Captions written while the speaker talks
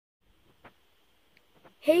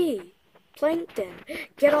Hey, Plankton,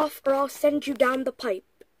 get off or I'll send you down the pipe.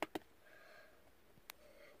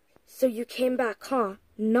 So you came back, huh?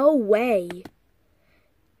 No way.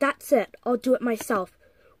 That's it. I'll do it myself.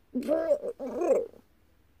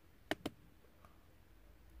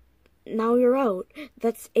 Now you're out.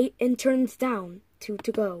 That's 8 interns down. 2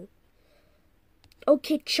 to go.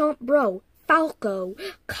 Okay, Chomp Bro, Falco,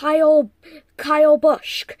 Kyle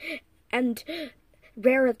Bush, and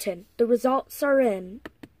Raritan. The results are in.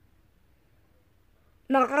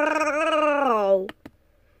 No!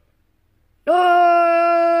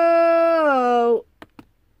 No!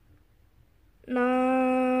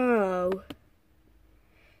 No!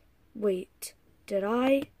 Wait, did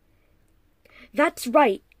I? That's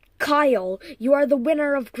right! Kyle, you are the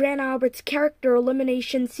winner of Grand Albert's Character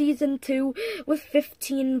Elimination Season 2 with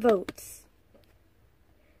 15 votes.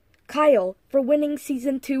 Kyle, for winning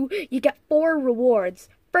Season 2, you get 4 rewards.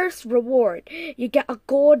 First reward, you get a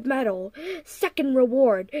gold medal. Second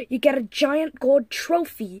reward, you get a giant gold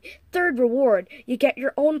trophy. Third reward, you get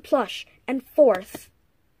your own plush. And fourth,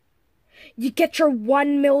 you get your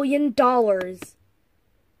 $1 million.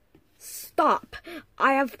 Stop.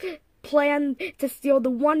 I have planned to steal the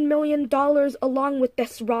 $1 million along with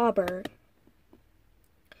this robber.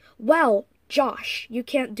 Well, Josh, you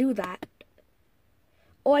can't do that.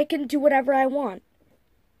 Oh, I can do whatever I want.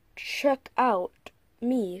 Check out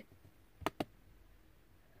me.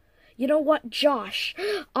 You know what, Josh?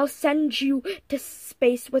 I'll send you to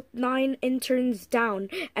space with 9 interns down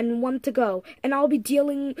and 1 to go, and I'll be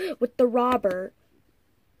dealing with the robber.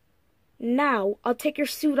 Now, I'll take your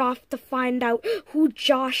suit off to find out who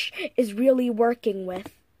Josh is really working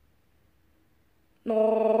with.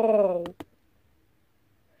 No.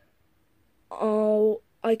 Oh,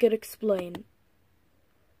 I could explain.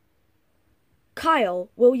 Kyle,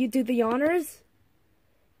 will you do the honors?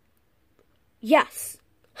 Yes.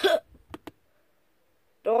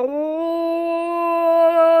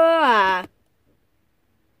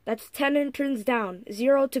 That's 10 interns down,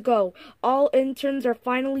 0 to go. All interns are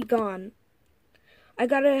finally gone. I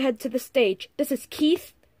gotta head to the stage. This is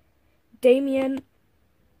Keith, Damien,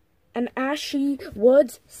 and Ashley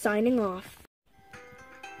Woods signing off.